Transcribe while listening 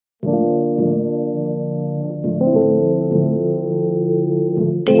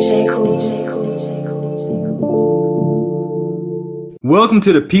Welcome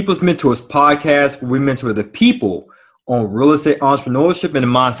to the People's Mentors podcast, where we mentor the people on real estate entrepreneurship and the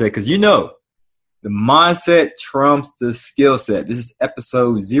mindset, because you know the mindset trumps the skill set. This is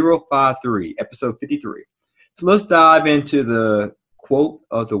episode 053, episode 53. So let's dive into the quote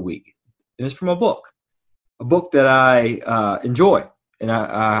of the week. And it's from a book that I enjoy, and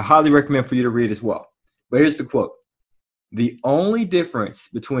I highly recommend for you to read as well. But here's the quote. The only difference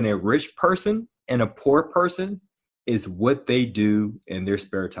between a rich person and a poor person is what they do in their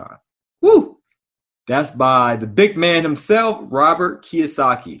spare time. Woo! That's by the big man himself, Robert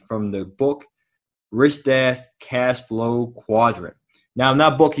Kiyosaki, from the book Rich Dad's Cash Flow Quadrant. Now, in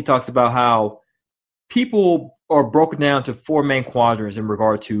that book, he talks about how people are broken down to four main quadrants in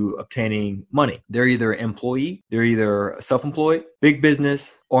regard to obtaining money. They're either employee, they're either self-employed, big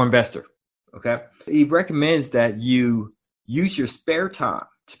business, or investor. Okay? He recommends that you use your spare time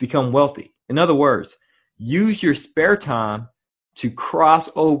to become wealthy. In other words, use your spare time to cross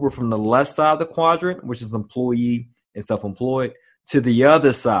over from the left side of the quadrant, which is employee and self-employed, to the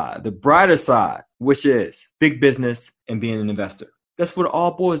other side, the brighter side, which is big business and being an investor. That's what it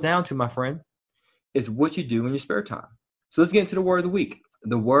all boils down to, my friend, is what you do in your spare time. So let's get into the word of the week.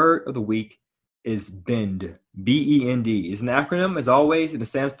 The word of the week is BEND, B-E-N-D. It's an acronym, as always, and it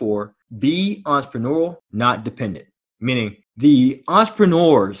stands for Be Entrepreneurial, Not Dependent, meaning the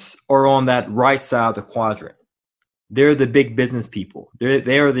entrepreneurs are on that right side of the quadrant. They're the big business people.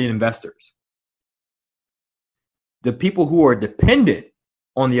 They are the investors. The people who are dependent,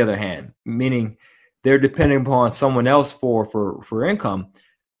 on the other hand, meaning they're depending upon someone else for income,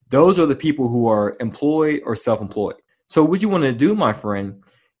 those are the people who are employed or self-employed. So what you want to do, my friend,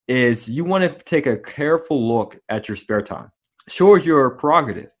 is you want to take a careful look at your spare time. Sure, it's your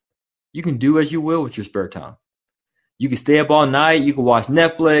prerogative. You can do as you will with your spare time. You can stay up all night. You can watch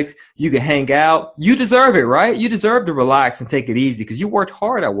Netflix. You can hang out. You deserve it, right? You deserve to relax and take it easy because you worked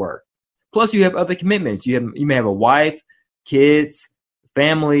hard at work. Plus, you have other commitments. You may have a wife, kids,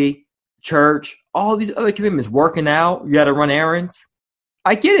 family, church, all these other commitments. Working out. You got to run errands.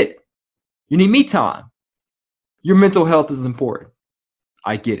 I get it. You need me time. Your mental health is important.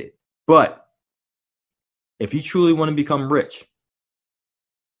 I get it. But if you truly want to become rich,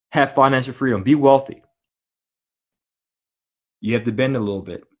 have financial freedom, be wealthy, you have to bend a little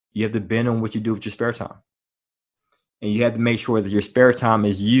bit. You have to bend on what you do with your spare time. And you have to make sure that your spare time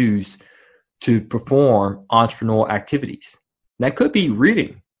is used to perform entrepreneurial activities. And that could be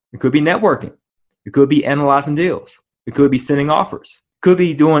reading. It could be networking. It could be analyzing deals. It could be sending offers. It could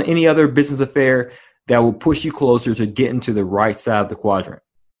be doing any other business affair that will push you closer to getting to the right side of the quadrant.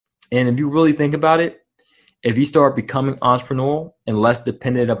 And if you really think about it, if you start becoming entrepreneurial and less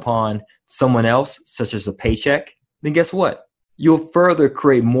dependent upon someone else, such as a paycheck, then guess what? You'll further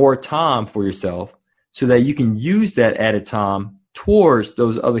create more time for yourself so that you can use that added time towards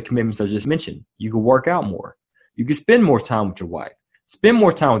those other commitments I just mentioned. You can work out more. You can spend more time with your wife, spend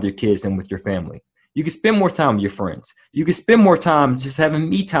more time with your kids and with your family. You can spend more time with your friends. You can spend more time just having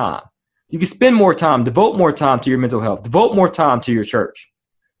me time. You can spend more time, devote more time to your mental health, devote more time to your church,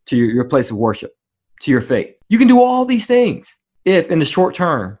 to your place of worship, to your faith. You can do all these things if in the short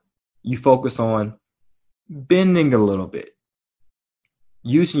term you focus on bending a little bit,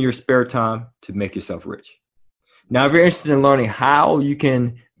 using your spare time to make yourself rich. Now, if you're interested in learning how you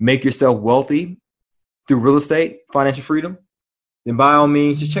can make yourself wealthy through real estate, financial freedom, then by all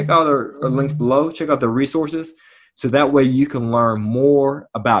means, just check out our links below. Check out the resources so that way you can learn more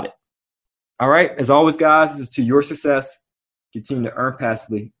about it. All right. As always, guys, this is to your success. Continue to earn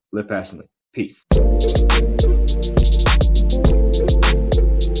passively, live passionately. Peace.